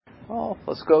Well,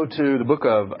 let's go to the book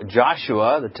of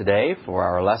Joshua today for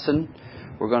our lesson.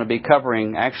 We're going to be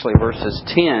covering actually verses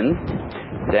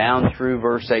 10 down through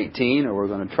verse 18, or we're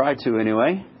going to try to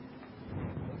anyway.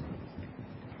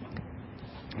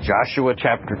 Joshua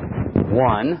chapter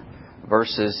 1,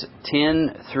 verses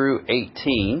 10 through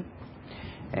 18.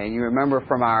 And you remember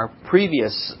from our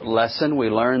previous lesson, we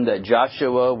learned that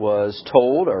Joshua was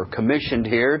told or commissioned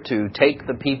here to take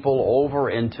the people over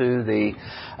into the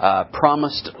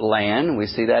promised land. We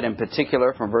see that in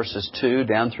particular from verses 2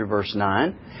 down through verse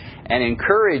 9. And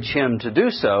encourage him to do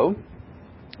so.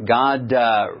 God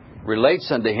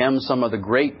relates unto him some of the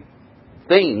great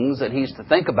things that he's to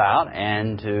think about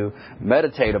and to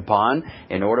meditate upon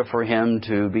in order for him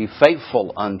to be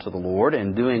faithful unto the Lord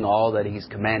and doing all that he's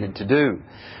commanded to do.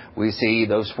 We see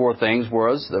those four things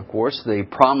was, of course, the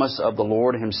promise of the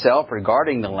Lord himself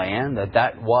regarding the land,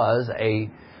 that was a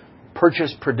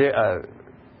purchased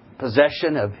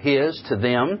possession of his to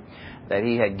them, that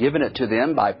he had given it to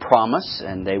them by promise,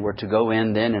 and they were to go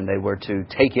in then and they were to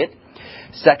take it.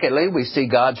 Secondly, we see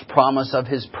God's promise of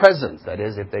His presence. That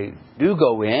is, if they do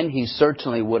go in, He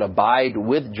certainly would abide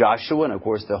with Joshua and, of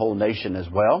course, the whole nation as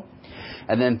well.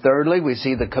 And then thirdly, we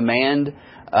see the command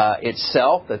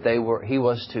itself that He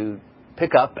was to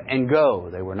pick up and go.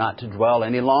 They were not to dwell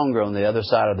any longer on the other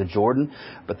side of the Jordan,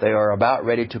 but they are about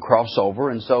ready to cross over.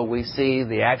 And so we see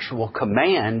the actual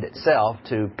command itself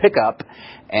to pick up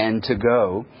and to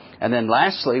go. And then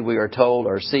lastly, we are told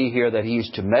or see here that he is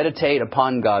to meditate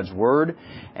upon God's Word,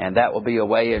 and that will be a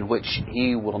way in which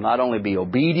he will not only be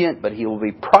obedient, but he will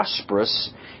be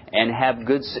prosperous and have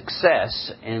good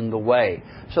success in the way.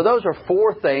 So those are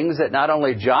four things that not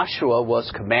only Joshua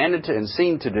was commanded to and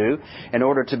seen to do in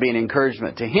order to be an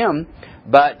encouragement to him,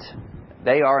 but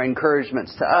they are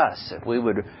encouragements to us. If we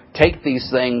would take these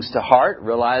things to heart,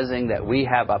 realizing that we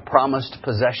have a promised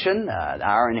possession,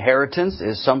 our inheritance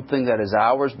is something that is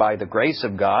ours by the grace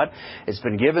of God. It's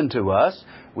been given to us.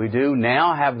 We do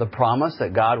now have the promise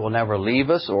that God will never leave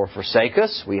us or forsake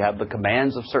us. We have the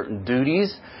commands of certain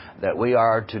duties that we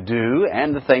are to do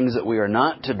and the things that we are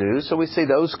not to do. So we see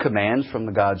those commands from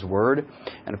the God's Word.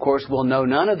 And of course, we'll know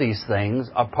none of these things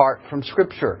apart from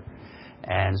Scripture.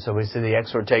 And so we see the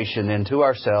exhortation then to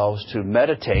ourselves to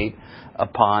meditate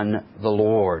upon the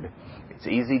Lord. It's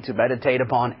easy to meditate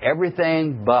upon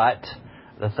everything but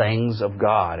the things of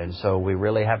God. And so we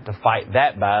really have to fight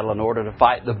that battle in order to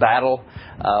fight the battle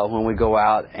when we go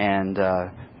out and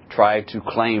try to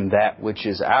claim that which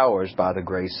is ours by the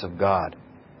grace of God.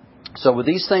 So with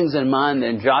these things in mind,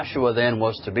 then Joshua then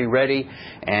was to be ready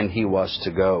and he was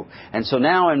to go. And so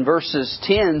now in verses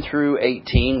 10 through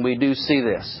 18, we do see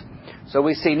this. So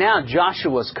we see now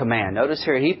Joshua's command. Notice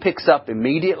here he picks up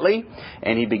immediately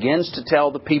and he begins to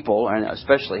tell the people, and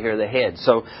especially here the head.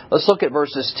 So let's look at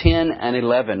verses 10 and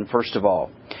 11 first of all.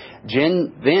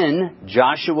 Then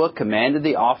Joshua commanded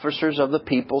the officers of the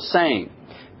people, saying,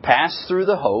 Pass through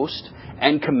the host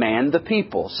and command the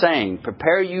people, saying,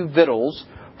 Prepare you victuals,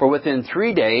 for within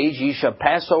 3 days ye shall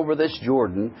pass over this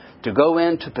Jordan to go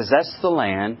in to possess the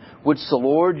land which the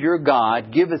Lord your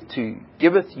God giveth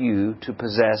you to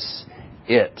possess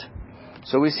it.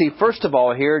 So we see first of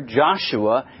all here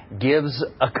Joshua gives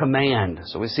a command.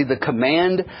 So we see the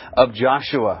command of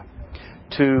Joshua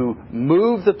to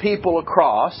move the people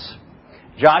across.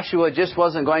 Joshua just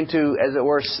wasn't going to, as it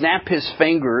were, snap his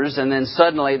fingers and then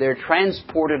suddenly they're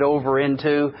transported over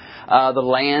into the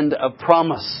land of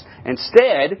promise.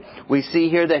 Instead, we see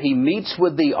here that he meets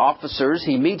with the officers,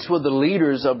 he meets with the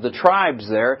leaders of the tribes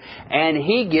there, and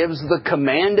he gives the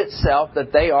command itself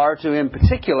that they are to, in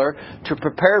particular, to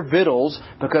prepare victuals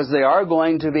because they are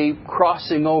going to be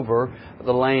crossing over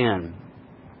the land.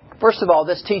 First of all,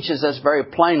 this teaches us very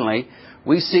plainly,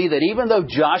 we see that even though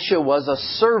Joshua was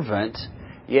a servant,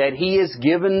 yet he is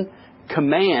given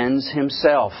commands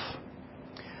himself.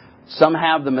 Some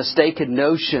have the mistaken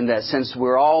notion that since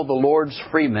we're all the Lord's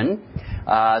freemen,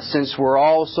 since we're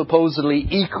all supposedly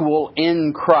equal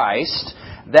in Christ,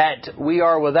 that we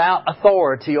are without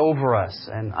authority over us.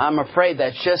 And I'm afraid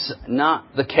that's just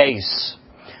not the case.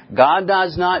 God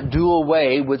does not do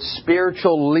away with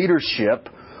spiritual leadership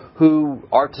who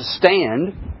are to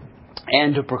stand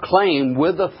and to proclaim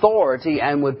with authority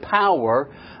and with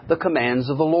power the commands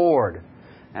of the Lord.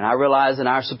 And I realize in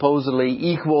our supposedly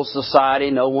equal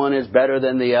society, no one is better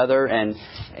than the other. And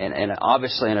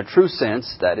obviously in a true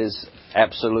sense, that is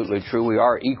absolutely true. We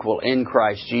are equal in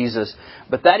Christ Jesus.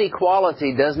 But that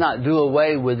equality does not do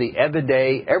away with the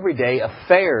everyday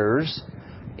affairs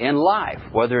in life,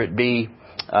 whether it be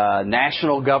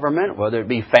national government, whether it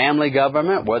be family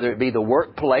government, whether it be the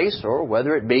workplace, or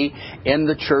whether it be in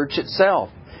the church itself.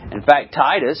 In fact,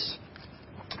 Titus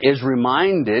is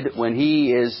reminded when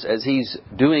he is, as he's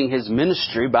doing his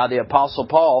ministry by the Apostle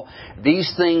Paul,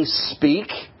 these things speak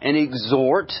and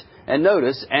exhort, and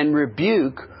notice, and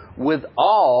rebuke with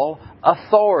all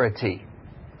authority.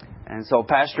 And so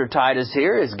Pastor Titus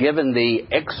here is given the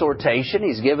exhortation,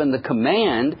 he's given the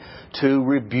command to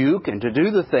rebuke and to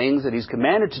do the things that he's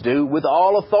commanded to do with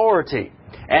all authority.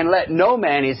 And let no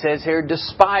man, he says here,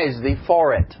 despise thee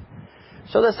for it.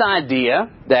 So this idea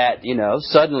that,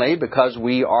 suddenly because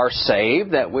we are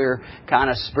saved, that we're kind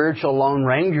of spiritual lone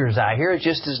rangers out here, it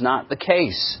just is not the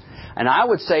case. And I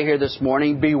would say here this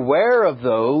morning, beware of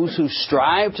those who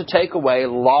strive to take away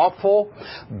lawful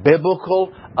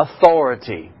biblical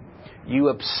authority. You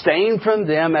abstain from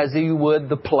them as you would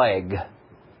the plague,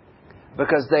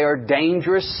 because they are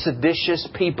dangerous, seditious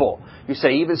people. You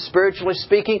say, even spiritually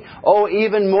speaking? Oh,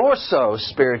 even more so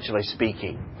spiritually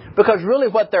speaking. Because really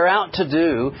what they're out to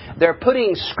do, they're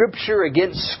putting Scripture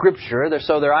against Scripture.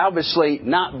 So they're obviously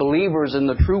not believers in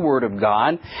the true Word of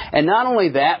God. And not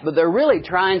only that, but they're really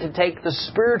trying to take the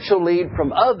spiritual lead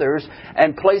from others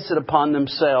and place it upon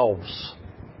themselves.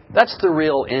 That's the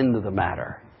real end of the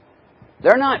matter.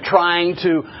 They're not trying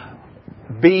to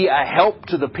be a help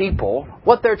to the people.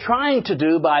 What they're trying to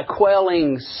do by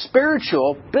quelling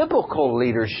spiritual, biblical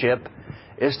leadership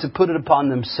is to put it upon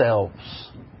themselves.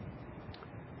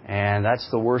 And that's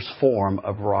the worst form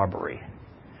of robbery.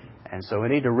 And so we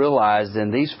need to realize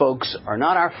then these folks are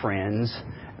not our friends.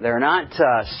 They're not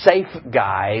safe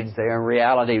guides. They are in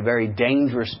reality very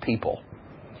dangerous people.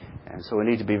 And so we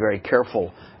need to be very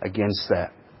careful against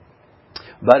that.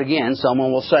 But again,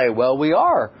 someone will say, well, we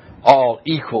are all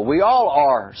equal. We all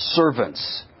are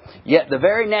servants. Yet the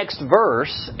very next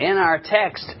verse in our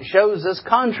text shows us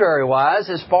contrary-wise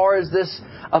as far as this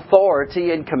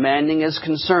authority and commanding is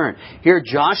concerned. Here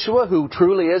Joshua, who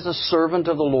truly is a servant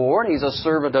of the Lord, he's a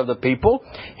servant of the people,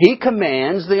 he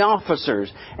commands the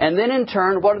officers. And then in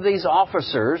turn, what are these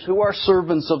officers who are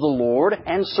servants of the Lord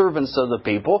and servants of the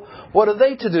people? What are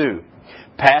they to do?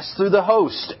 Pass through the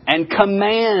host and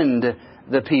command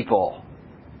the people.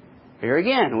 Here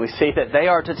again, we see that they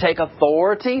are to take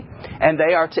authority and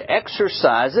they are to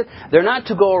exercise it. They're not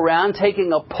to go around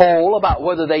taking a poll about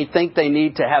whether they think they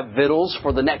need to have victuals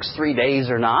for the next 3 days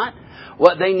or not.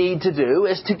 What they need to do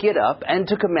is to get up and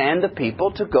to command the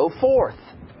people to go forth.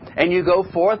 And you go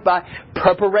forth by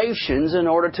preparations in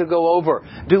order to go over.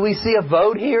 Do we see a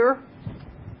vote here?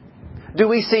 Do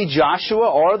we see Joshua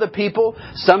or the people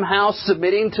somehow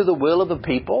submitting to the will of the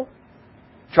people?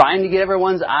 Trying to get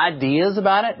everyone's ideas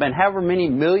about it? And however many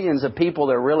millions of people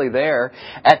there really there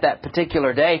at that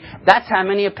particular day, that's how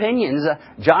many opinions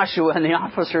Joshua and the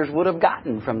officers would have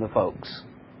gotten from the folks.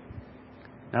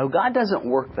 No, God doesn't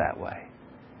work that way.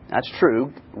 That's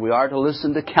true. We are to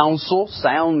listen to counsel,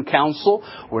 sound counsel.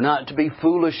 We're not to be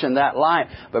foolish in that light.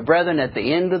 But brethren, at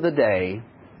the end of the day,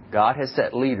 God has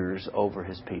set leaders over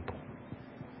His people.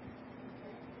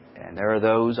 And there are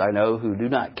those I know who do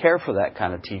not care for that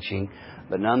kind of teaching,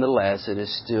 but nonetheless, it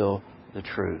is still the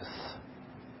truth.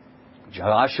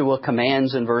 Joshua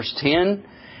commands in verse 10,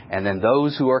 and then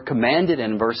those who are commanded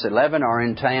in verse 11 are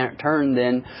in turn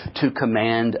then to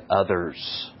command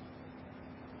others.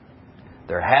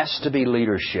 There has to be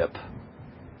leadership,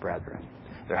 brethren.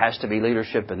 There has to be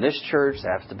leadership in this church.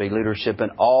 There has to be leadership in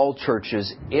all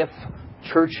churches if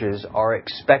churches are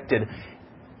expected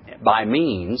by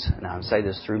means, and I'll say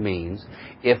this through means,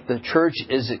 if the church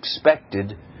is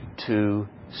expected to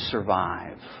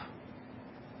survive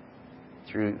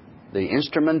through the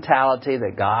instrumentality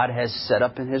that God has set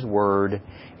up in His Word,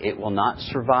 it will not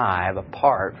survive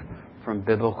apart from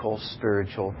biblical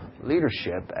spiritual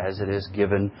leadership as it is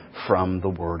given from the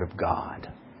Word of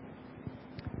God.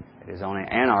 It is only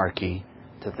anarchy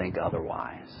to think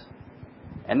otherwise.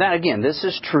 And that, again, this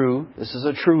is true. This is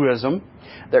a truism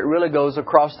that really goes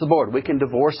across the board. We can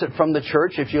divorce it from the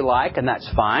church if you like, and that's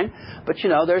fine. But,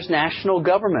 there's national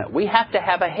government. We have to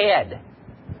have a head.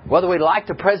 Whether we like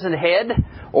the present head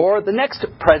or the next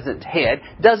present head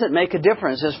doesn't make a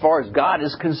difference as far as God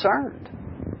is concerned.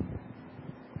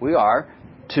 We are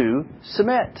to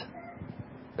submit.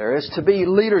 There is to be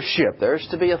leadership. There is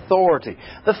to be authority.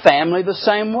 The family the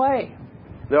same way.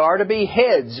 There are to be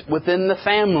heads within the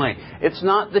family. It's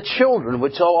not the children,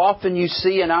 which so often you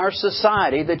see in our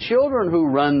society, the children who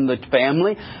run the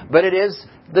family, but it is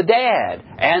the dad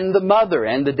and the mother,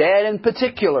 and the dad in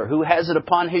particular, who has it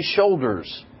upon his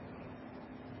shoulders.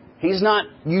 He's not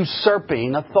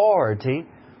usurping authority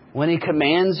when he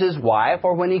commands his wife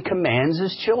or when he commands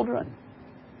his children.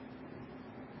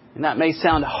 And that may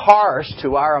sound harsh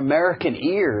to our American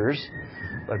ears,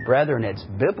 but brethren, it's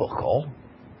biblical.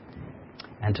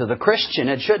 And to the Christian,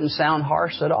 it shouldn't sound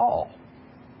harsh at all.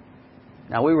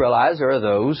 Now we realize there are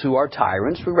those who are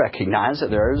tyrants. We recognize that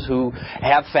there are those who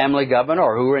have family government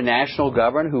or who are national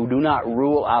government who do not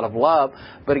rule out of love.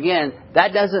 But again,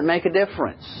 that doesn't make a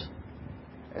difference.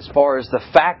 As far as the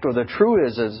fact or the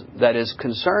truth that is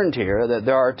concerned here, that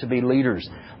there are to be leaders.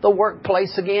 The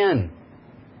workplace again.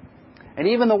 And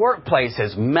even the workplace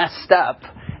is messed up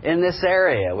in this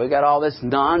area. We've got all this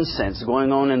nonsense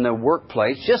going on in the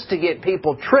workplace just to get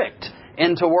people tricked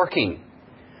into working.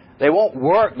 They won't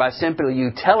work by simply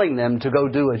you telling them to go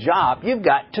do a job. You've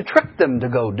got to trick them to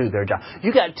go do their job.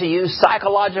 You've got to use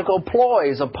psychological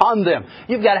ploys upon them.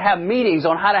 You've got to have meetings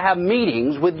on how to have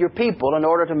meetings with your people in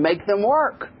order to make them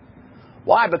work.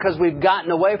 Why? Because we've gotten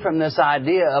away from this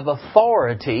idea of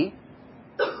authority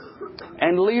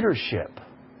and leadership.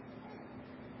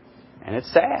 And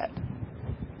it's sad.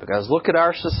 Because look at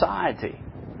our society.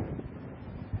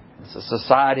 It's a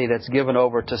society that's given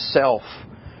over to self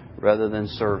rather than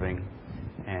serving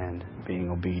and being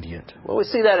obedient. Well, we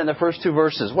see that in the first two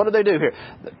verses. What do they do here?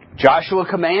 Joshua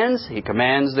commands. He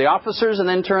commands the officers, and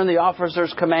then in turn the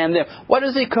officers command them. What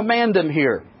does he command them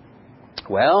here?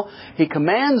 Well, he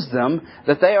commands them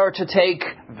that they are to take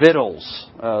victuals.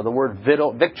 The word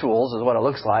victuals is what it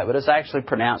looks like, but it's actually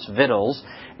pronounced victuals.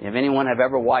 If anyone have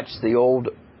ever watched the old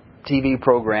TV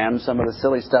programs, some of the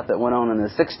silly stuff that went on in the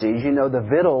 60s, you know the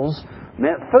victuals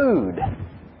meant food.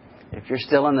 If you're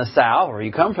still in the South, or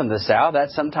you come from the South, that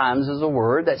sometimes is a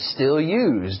word that's still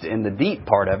used in the deep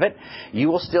part of it. You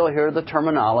will still hear the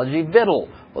terminology victual.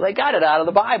 Well, they got it out of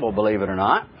the Bible, believe it or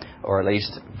not. Or at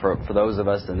least for those of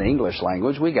us in the English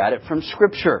language, we got it from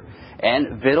Scripture.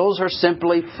 And victuals are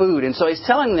simply food. And so he's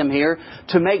telling them here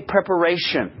to make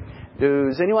preparation.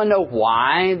 Does anyone know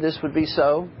why this would be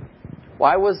so?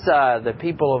 Why was the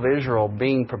people of Israel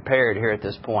being prepared here at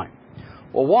this point?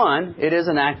 Well, one, it is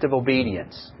an act of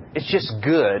obedience. It's just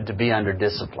good to be under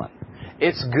discipline.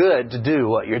 It's good to do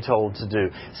what you're told to do.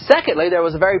 Secondly, there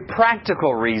was a very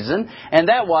practical reason, and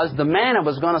that was the manna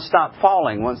was going to stop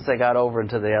falling once they got over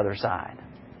to the other side.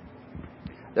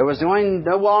 There was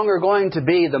no longer going to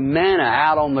be the manna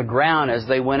out on the ground as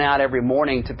they went out every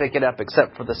morning to pick it up,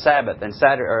 except for the Sabbath.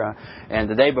 And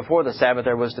the day before the Sabbath,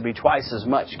 there was to be twice as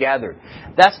much gathered.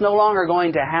 That's no longer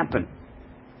going to happen.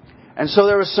 And so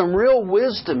there was some real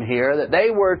wisdom here that they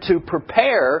were to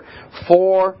prepare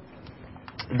for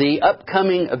the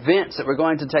upcoming events that were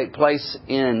going to take place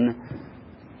in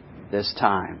this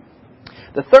time.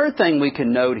 The third thing we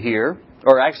can note here,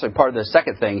 or actually part of the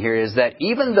second thing here, is that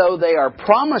even though they are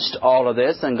promised all of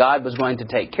this and God was going to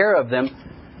take care of them,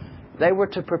 they were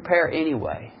to prepare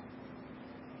anyway.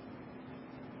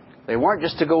 They weren't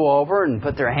just to go over and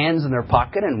put their hands in their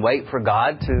pocket and wait for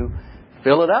God to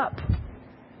fill it up.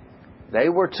 They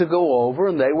were to go over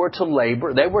and they were to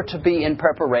labor. They were to be in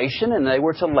preparation and they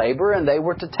were to labor and they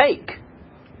were to take.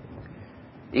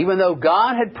 Even though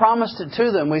God had promised it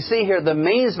to them, we see here the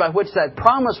means by which that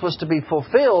promise was to be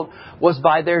fulfilled was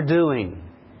by their doing.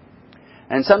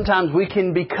 And sometimes we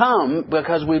can become,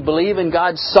 because we believe in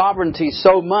God's sovereignty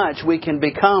so much, we can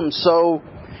become so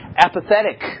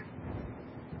apathetic.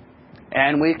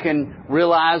 And we can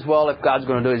realize, well, if God's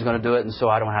going to do it, He's going to do it, and so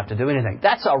I don't have to do anything.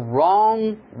 That's a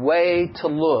wrong way to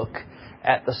look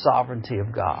at the sovereignty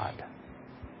of God.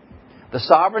 The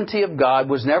sovereignty of God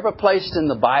was never placed in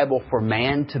the Bible for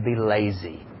man to be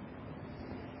lazy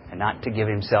and not to give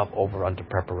himself over unto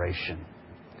preparation.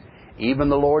 Even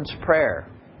the Lord's Prayer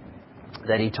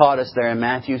that He taught us there in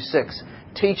Matthew 6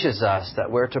 teaches us that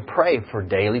we're to pray for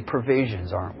daily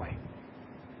provisions, aren't we?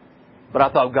 But I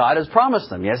thought God has promised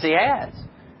them. Yes, He has.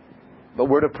 But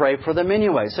we're to pray for them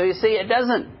anyway. So you see, it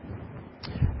doesn't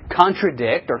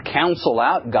contradict or cancel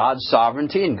out God's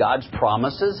sovereignty and God's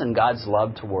promises and God's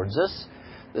love towards us.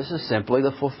 This is simply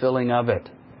the fulfilling of it.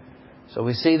 So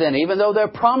we see then, even though they're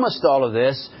promised all of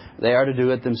this, they are to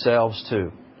do it themselves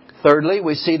too. Thirdly,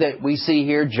 we see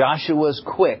here Joshua's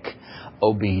quick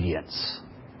obedience.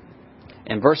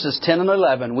 In verses 10 and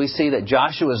 11, we see that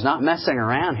Joshua is not messing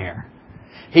around here.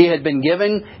 He had been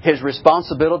given his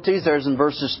responsibilities. There's in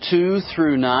verses 2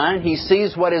 through 9. He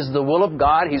sees what is the will of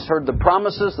God. He's heard the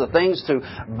promises, the things to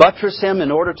buttress him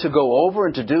in order to go over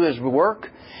and to do his work.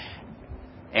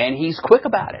 And he's quick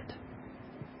about it.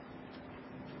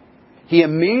 He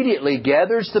immediately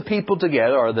gathers the people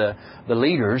together, or the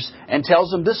leaders, and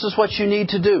tells them, this is what you need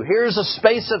to do. Here's a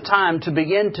space of time to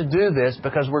begin to do this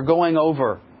because we're going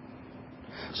over.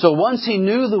 So once he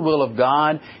knew the will of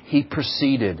God, he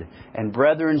proceeded. And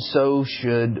brethren, so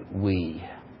should we.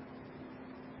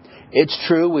 It's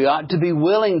true, we ought to be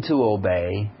willing to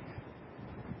obey.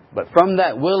 But from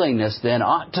that willingness then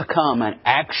ought to come an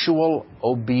actual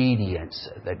obedience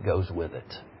that goes with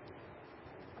it.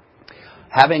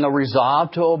 Having a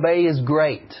resolve to obey is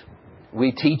great.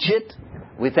 We teach it.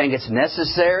 We think it's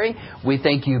necessary. We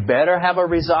think you better have a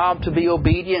resolve to be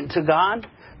obedient to God,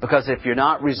 because if you're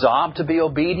not resolved to be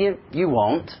obedient, you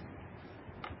won't.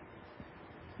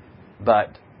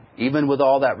 But even with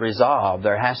all that resolve,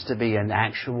 there has to be an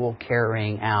actual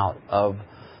carrying out of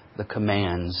the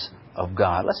commands of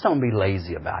God. Let's don't be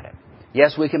lazy about it.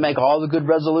 Yes, we can make all the good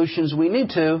resolutions we need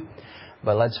to,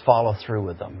 but let's follow through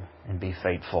with them and be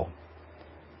faithful.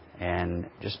 And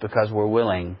just because we're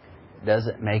willing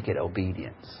doesn't make it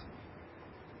obedience.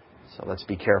 So let's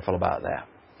be careful about that.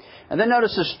 And then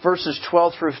notice this verses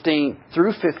 12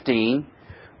 through 15,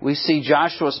 we see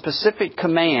Joshua's specific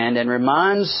command and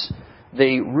reminds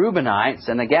the Reubenites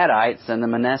and the Gadites and the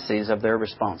Manassehs of their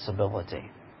responsibility.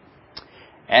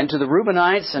 And to the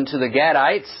Reubenites and to the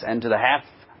Gadites and to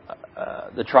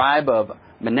the tribe of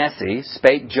Manasseh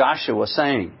spake Joshua,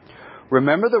 saying,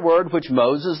 Remember the word which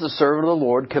Moses, the servant of the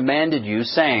Lord, commanded you,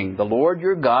 saying, The Lord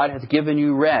your God hath given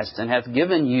you rest, and hath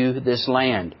given you this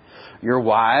land. Your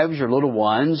wives, your little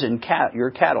ones, and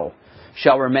your cattle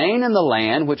shall remain in the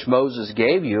land which Moses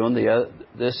gave you on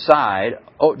this side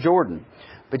Jordan.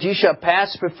 But ye shall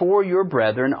pass before your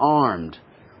brethren armed,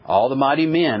 all the mighty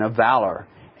men of valor,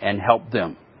 and help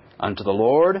them. Unto the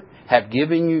Lord have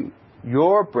given you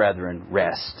your brethren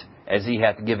rest, as he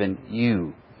hath given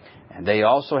you. And they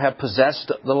also have possessed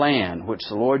the land which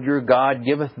the Lord your God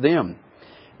giveth them.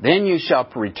 Then you shall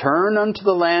return unto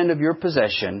the land of your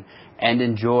possession, and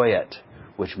enjoy it,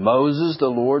 which Moses the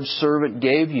Lord's servant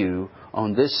gave you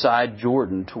on this side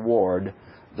Jordan toward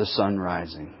the sun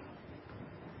rising.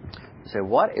 You say,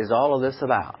 what is all of this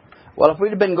about? Well, if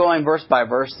we'd have been going verse by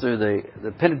verse through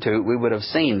the Pentateuch, we would have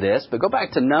seen this. But go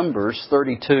back to Numbers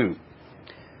 32.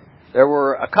 There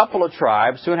were a couple of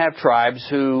tribes, 2.5 tribes,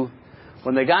 who,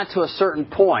 when they got to a certain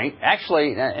point,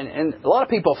 actually, and a lot of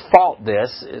people fault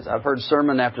this. I've heard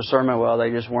sermon after sermon, well, they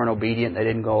just weren't obedient. They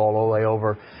didn't go all the way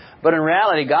over. But in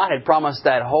reality, God had promised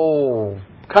that whole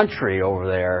country over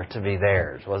there to be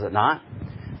theirs, was it not?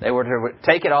 They were to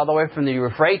take it all the way from the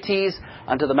Euphrates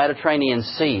unto the Mediterranean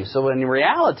Sea. So in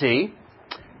reality,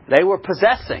 they were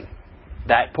possessing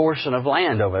that portion of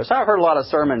land over there. So I've heard a lot of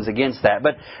sermons against that.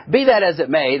 But be that as it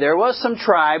may, there was some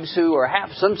tribes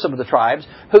some of the tribes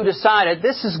who decided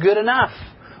this is good enough.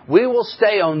 We will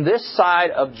stay on this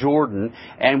side of Jordan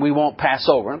and we won't pass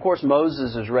over. And of course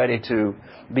Moses is ready to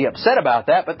be upset about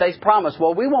that, but they promised,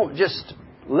 well, we won't just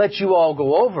let you all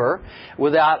go over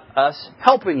without us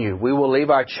helping you. We will leave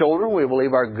our children, we will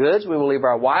leave our goods, we will leave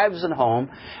our wives at home,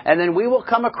 and then we will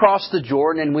come across the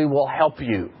Jordan and we will help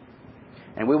you.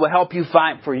 And we will help you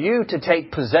fight for you to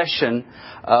take possession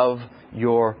of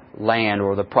your land,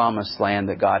 or the promised land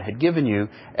that God had given you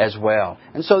as well.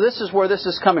 And so this is where this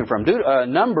is coming from.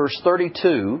 Numbers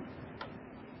 32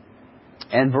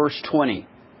 and verse 20.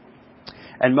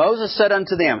 And Moses said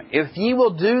unto them, If ye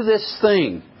will do this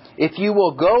thing, if you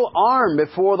will go armed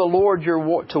before the Lord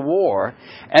to war,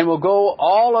 and will go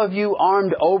all of you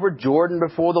armed over Jordan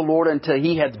before the Lord until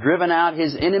he hath driven out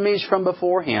his enemies from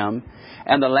before him,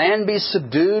 and the land be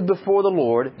subdued before the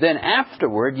Lord, then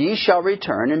afterward ye shall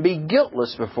return and be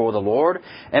guiltless before the Lord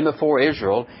and before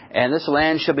Israel, and this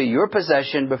land shall be your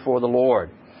possession before the Lord.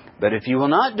 But if you will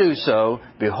not do so,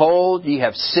 behold, ye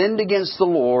have sinned against the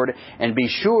Lord, and be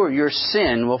sure your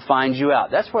sin will find you out.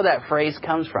 That's where that phrase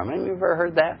comes from. Have you ever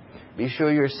heard that? Be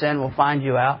sure your sin will find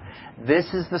you out. This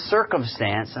is the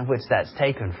circumstance in which that's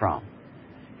taken from.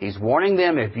 He's warning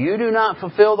them, if you do not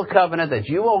fulfill the covenant, that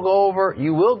you will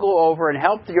go over and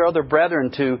help your other brethren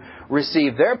to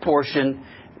receive their portion,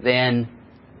 then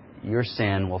your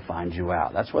sin will find you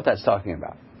out. That's what that's talking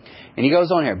about. And he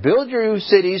goes on here, build your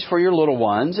cities for your little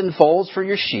ones, and folds for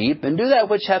your sheep, and do that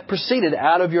which hath proceeded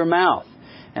out of your mouth.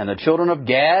 And the children of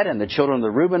Gad and the children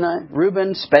of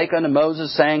Reuben spake unto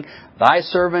Moses, saying, Thy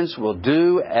servants will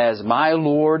do as my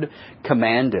Lord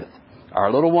commandeth. Our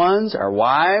little ones, our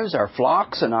wives, our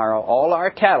flocks, and all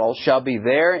our cattle shall be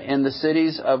there in the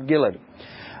cities of Gilead.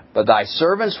 But thy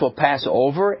servants will pass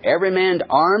over, every man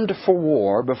armed for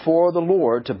war, before the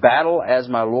Lord to battle, as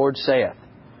my Lord saith.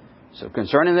 So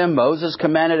concerning them, Moses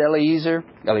commanded Eleazar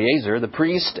the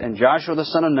priest, and Joshua the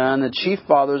son of Nun, the chief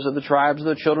fathers of the tribes of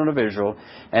the children of Israel.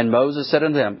 And Moses said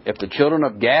unto them, If the children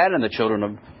of Gad and the children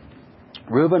of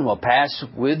Reuben will pass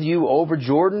with you over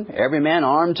Jordan, every man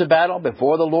armed to battle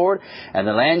before the Lord, and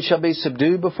the land shall be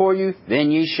subdued before you,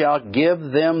 then ye shall give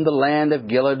them the land of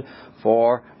Gilead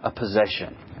for a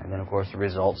possession. And then, of course, the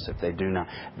results if they do not.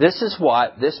 This is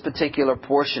what this particular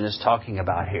portion is talking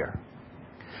about here.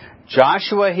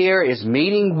 Joshua here is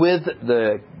meeting with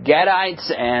the Gadites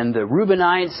and the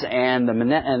Reubenites and the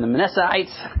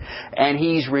Manassites, and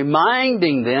he's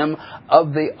reminding them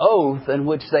of the oath in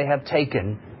which they have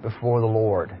taken before the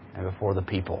Lord and before the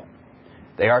people.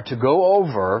 They are to go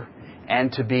over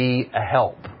and to be a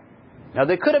help. Now,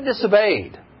 they could have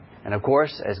disobeyed. And of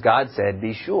course, as God said,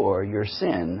 be sure your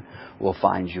sin will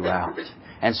find you out.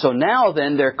 And so now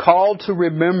then, they're called to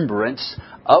remembrance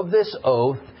of this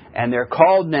oath, and they're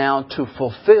called now to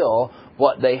fulfill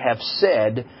what they have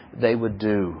said they would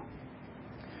do.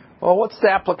 Well, what's the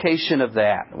application of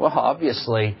that? Well,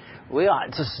 obviously, we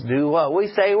ought to do what we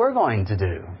say we're going to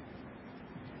do.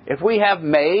 If we have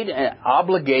made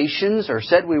obligations or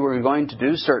said we were going to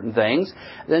do certain things,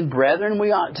 then, brethren,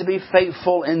 we ought to be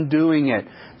faithful in doing it.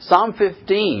 Psalm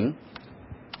 15,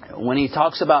 when he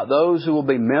talks about those who will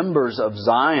be members of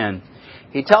Zion,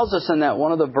 he tells us in that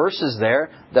one of the verses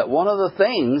there that one of the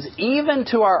things, even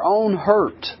to our own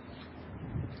hurt,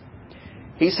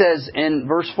 he says in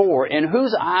verse 4, in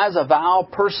whose eyes a vile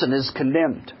person is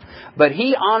condemned, but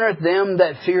he honoreth them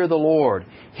that fear the Lord.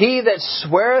 He that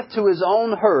sweareth to his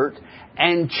own hurt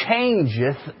and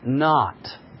changeth not.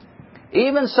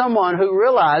 Even someone who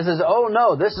realizes, oh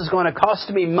no, this is going to cost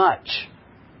me much.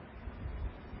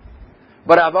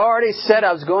 But I've already said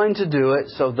I was going to do it,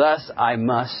 so thus I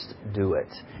must do it,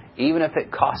 even if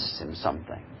it costs him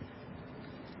something.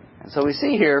 And so we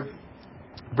see here,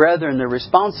 brethren, the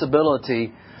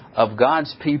responsibility of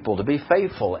God's people to be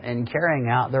faithful in carrying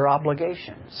out their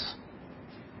obligations.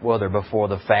 Whether before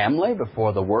the family,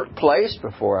 before the workplace,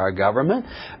 before our government,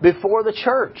 before the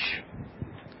church.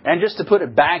 And just to put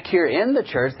it back here in the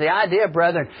church, the idea,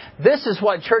 brethren, this is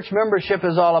what church membership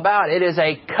is all about. It is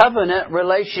a covenant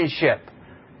relationship.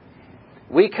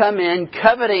 We come in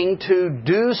coveting to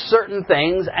do certain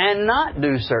things and not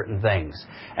do certain things.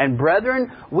 And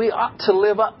brethren, we ought to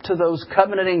live up to those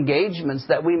covenant engagements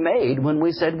that we made when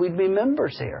we said we'd be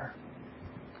members here.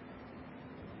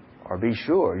 Or be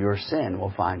sure your sin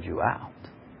will find you out.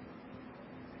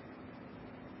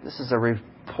 This is an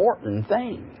important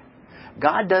thing.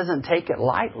 God doesn't take it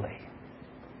lightly.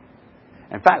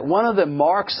 In fact, one of the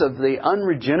marks of the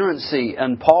unregeneracy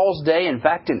in Paul's day, in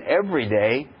fact in every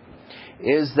day,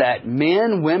 is that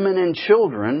men, women, and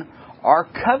children are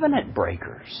covenant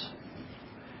breakers.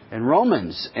 In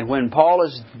Romans, and when Paul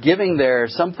is giving there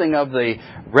something of the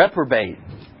reprobate,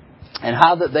 and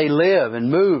how that they live and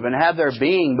move and have their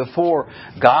being before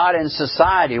God and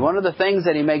society, one of the things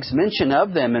that he makes mention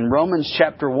of them in Romans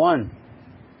chapter 1,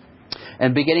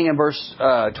 and beginning in verse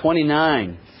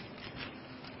 29,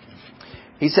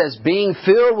 he says, being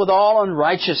filled with all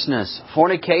unrighteousness,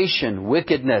 fornication,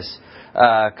 wickedness,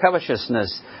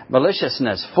 covetousness,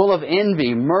 maliciousness, full of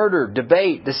envy, murder,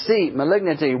 debate, deceit,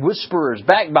 malignity, whisperers,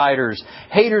 backbiters,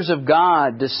 haters of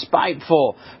God,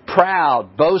 despiteful,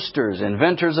 proud, boasters,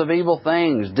 inventors of evil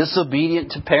things,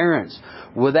 disobedient to parents,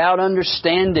 without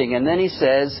understanding. And then he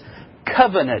says,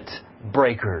 covenant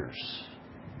breakers.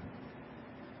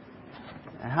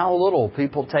 And how little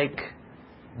people take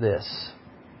this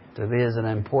to be as an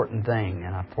important thing,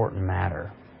 an important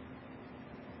matter.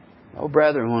 Oh,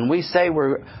 brethren,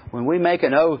 when we make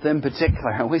an oath in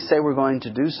particular, and we say we're going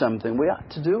to do something, we ought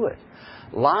to do it.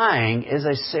 Lying is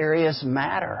a serious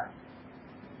matter.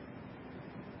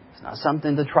 It's not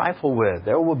something to trifle with.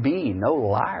 There will be no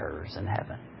liars in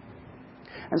heaven.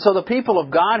 And so the people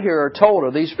of God here are told,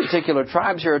 or these particular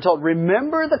tribes here are told,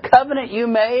 remember the covenant you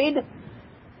made?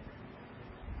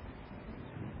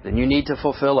 Then you need to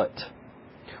fulfill it.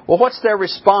 Well, what's their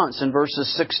response in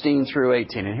verses 16 through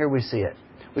 18? And here we see it.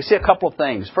 We see a couple of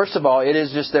things. First of all, it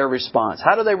is just their response.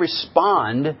 How do they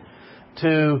respond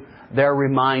to their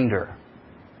reminder?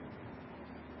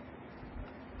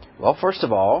 Well, first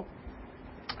of all,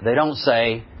 they don't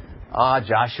say,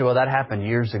 Joshua, that happened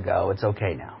years ago. It's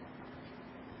okay now.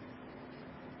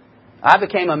 I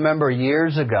became a member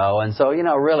years ago, and so,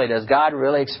 really, does God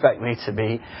really expect me to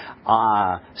be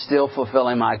still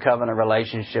fulfilling my covenant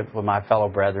relationship with my fellow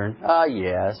brethren?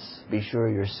 Yes. Be sure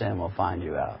your sin will find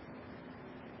you out.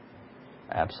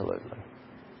 Absolutely.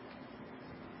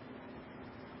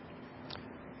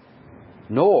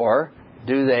 Nor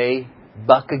do they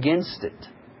buck against it.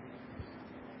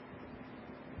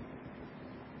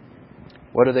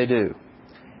 What do?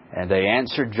 And they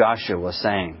answered Joshua,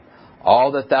 saying,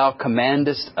 all that thou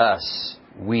commandest us,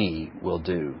 we will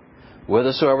do.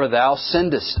 Whithersoever thou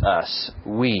sendest us,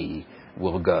 we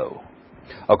will go.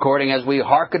 According as we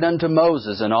hearken unto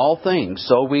Moses in all things,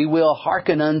 so we will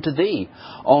hearken unto thee.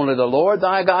 Only the Lord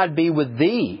thy God be with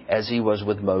thee, as he was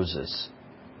with Moses.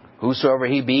 Whosoever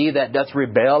he be that doth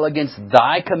rebel against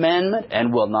thy commandment,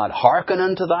 and will not hearken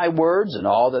unto thy words, and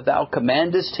all that thou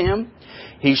commandest him,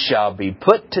 he shall be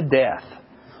put to death.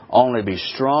 Only be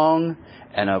strong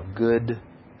and of good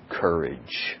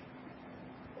courage.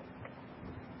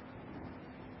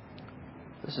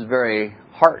 This is very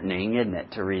heartening, isn't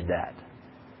it, to read that?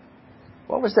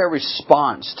 What was their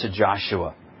response to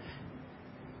Joshua?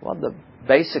 Well, the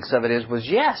basics of it was,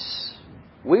 yes,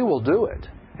 we will do it.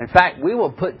 In fact, we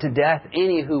will put to death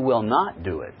any who will not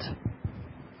do it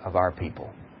of our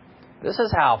people. This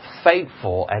is how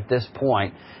faithful at this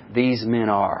point these men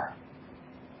are.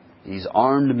 These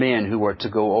armed men who were to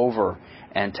go over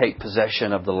and take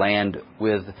possession of the land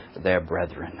with their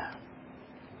brethren.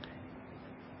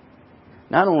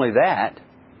 Not only that,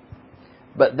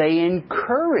 but they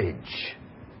encourage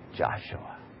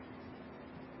Joshua.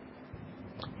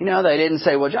 You know, they didn't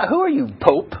say, well, who are you,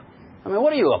 Pope? I mean,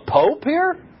 what are you, a Pope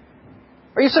here?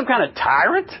 Are you some kind of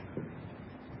tyrant?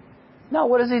 No,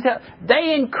 what does he tell?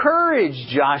 They encourage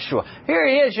Joshua. Here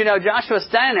he is, Joshua's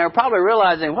standing there probably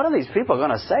realizing, what are these people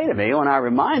going to say to me when I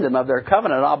remind them of their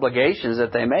covenant obligations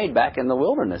that they made back in the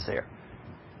wilderness here?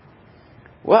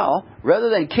 Well, rather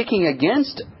than kicking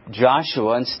against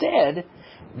Joshua, instead,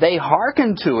 they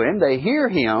hearken to him, they hear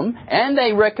him, and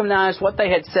they recognize what they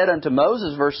had said unto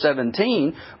Moses, verse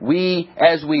 17,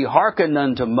 as we hearken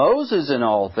unto Moses in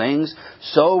all things,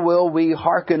 so will we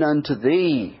hearken unto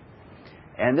thee.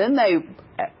 And then they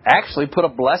actually put a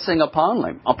blessing upon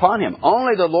him.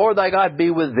 Only the Lord thy God be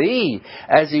with thee,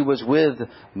 as he was with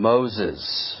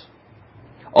Moses.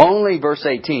 Only, verse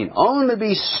 18, only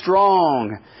be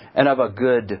strong and of a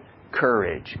good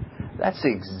courage. That's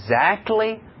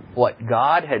exactly what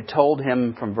God had told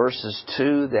him from verses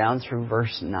 2 down through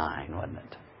verse 9, wasn't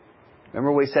it?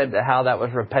 Remember we said how that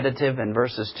was repetitive in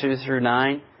verses 2 through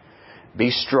 9?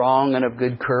 Be strong and of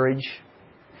good courage.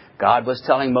 God was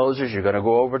telling Moses, you're going to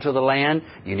go over to the land.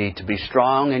 You need to be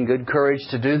strong and good courage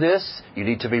to do this. You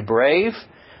need to be brave.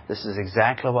 This is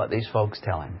exactly what these folks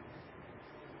tell him.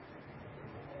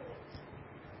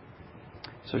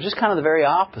 So just kind of the very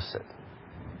opposite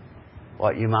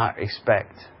what you might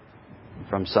expect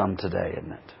from some today,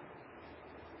 isn't it?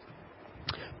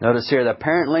 Notice here that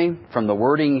apparently, from the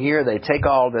wording here, they take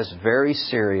all this very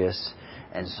serious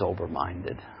and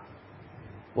sober-minded.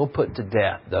 We'll put to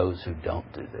death those who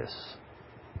don't do this.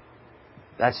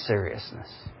 That's seriousness.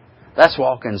 That's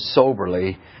walking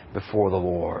soberly before the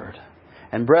Lord.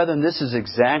 And brethren, this is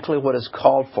exactly what is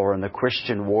called for in the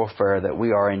Christian warfare that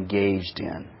we are engaged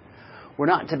in. We're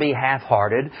not to be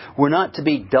half-hearted. We're not to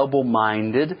be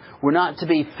double-minded. We're not to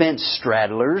be fence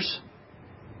straddlers.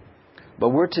 But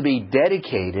we're to be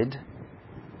dedicated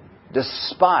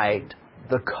despite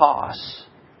the cost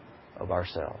of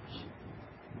ourselves.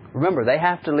 Remember, they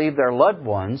have to leave their loved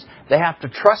ones. They have to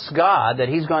trust God that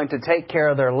He's going to take care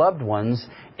of their loved ones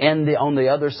on the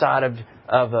other side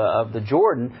of the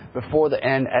Jordan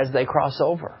and as they cross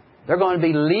over. They're going to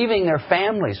be leaving their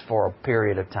families for a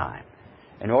period of time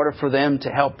in order for them to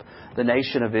help the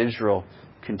nation of Israel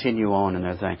continue on in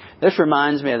their thing. This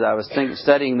reminds me, as I was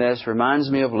studying this, reminds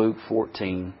me of Luke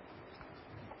 14.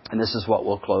 And this is what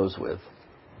we'll close with.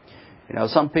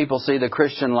 Some people see the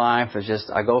Christian life as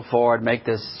just, I go forward, make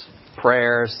this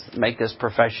prayers, make this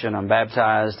profession, I'm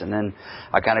baptized, and then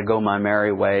I kind of go my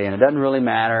merry way, and it doesn't really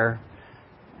matter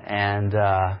and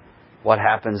what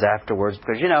happens afterwards,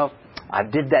 because, I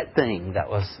did that thing that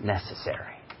was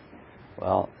necessary.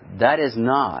 Well, that is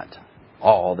not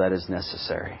all that is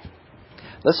necessary.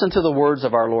 Listen to the words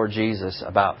of our Lord Jesus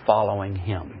about following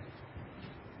Him.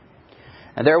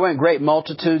 And there went great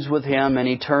multitudes with Him, and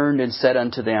He turned and said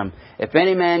unto them, If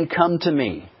any man come to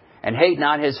me, and hate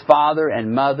not his father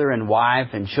and mother and wife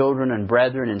and children and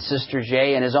brethren and sisters,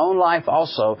 yea, and his own life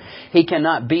also, he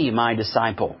cannot be my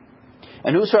disciple.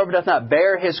 And whosoever doth not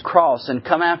bear his cross and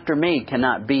come after me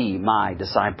cannot be my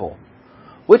disciple.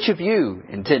 Which of you,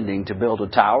 intending to build a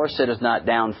tower, sitteth not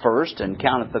down first and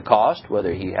counteth the cost,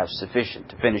 whether he have sufficient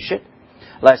to finish it?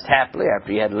 Lest haply,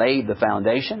 after he had laid the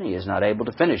foundation, he is not able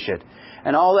to finish it.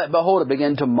 And all that behold it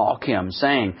began to mock him,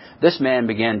 saying, This man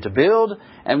began to build,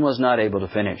 and was not able to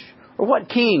finish. Or what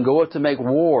king goeth to make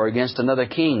war against another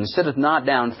king, sitteth not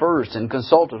down first, and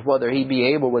consulteth whether he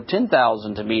be able with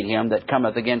 10,000 to meet him that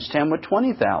cometh against him with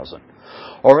 20,000?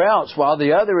 Or else, while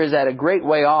the other is at a great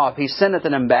way off, he sendeth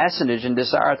an ambassage and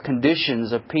desireth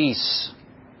conditions of peace.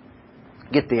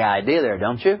 Get the idea there,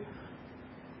 don't you?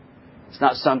 It's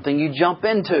not something you jump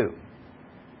into.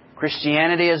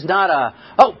 Christianity is not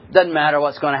doesn't matter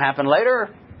what's going to happen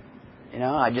later.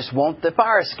 I just want the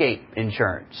fire escape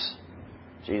insurance.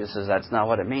 Jesus says that's not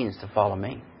what it means to follow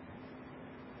me.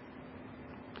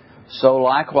 So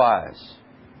likewise,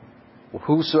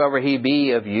 whosoever he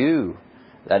be of you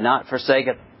that not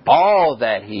forsaketh all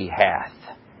that he hath,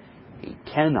 he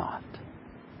cannot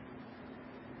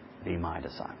be my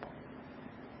disciple.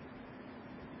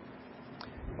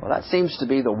 Well, that seems to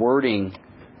be the wording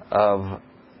of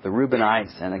the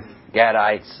Reubenites and the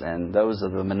Gadites and those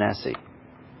of the Manasseh.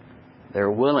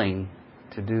 They're willing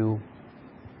to do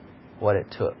what it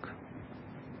took.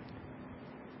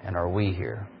 And are we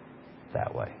here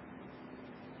that way?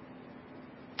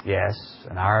 Yes,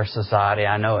 in our society,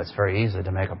 I know it's very easy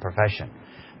to make a profession.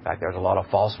 In fact, there's a lot of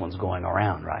false ones going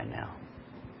around right now.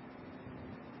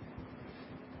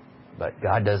 But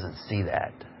God doesn't see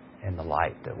that in the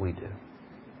light that we do.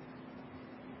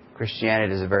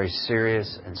 Christianity is a very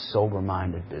serious and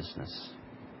sober-minded business.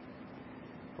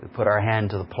 We put our hand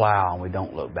to the plow and we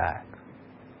don't look back.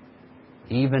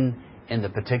 Even in the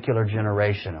particular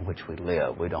generation in which we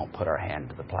live, we don't put our hand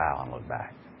to the plow and look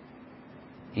back.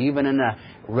 Even in the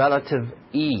relative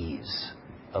ease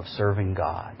of serving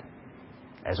God,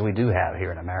 as we do have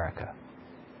here in America,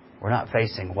 we're not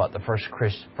facing what the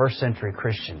first century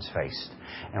Christians faced.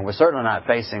 And we're certainly not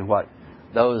facing what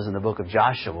those in the book of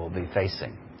Joshua will be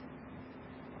facing.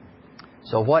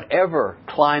 So whatever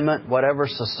climate, whatever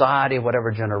society,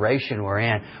 whatever generation we're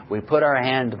in, we put our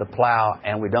hand to the plow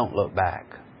and we don't look back.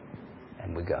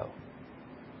 And we go.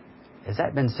 Has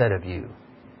that been said of you?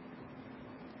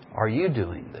 Are you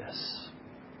doing this?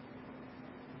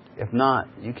 If not,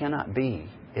 you cannot be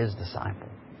His disciple.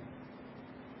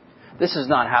 This is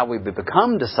not how we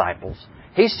become disciples.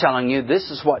 He's telling you this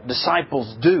is what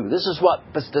disciples do. This is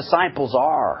what disciples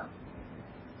are.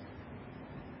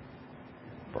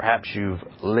 Perhaps you've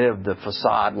lived the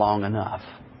facade long enough,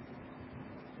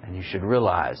 and you should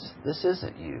realize this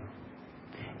isn't you.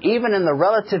 Even in the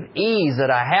relative ease that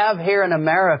I have here in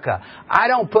America, I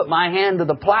don't put my hand to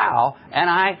the plow and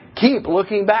I keep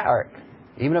looking back,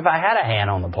 even if I had a hand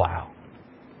on the plow.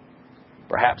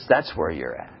 Perhaps that's where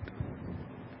you're at.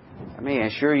 Let me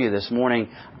assure you this morning,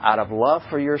 out of love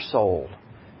for your soul,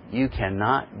 you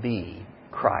cannot be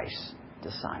Christ's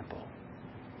disciple.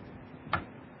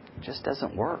 It just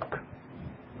doesn't work.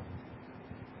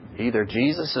 Either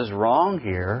Jesus is wrong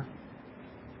here,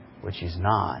 which He's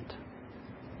not,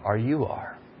 or you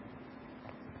are,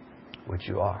 which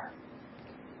you are,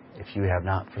 if you have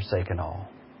not forsaken all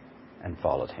and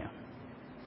followed Him.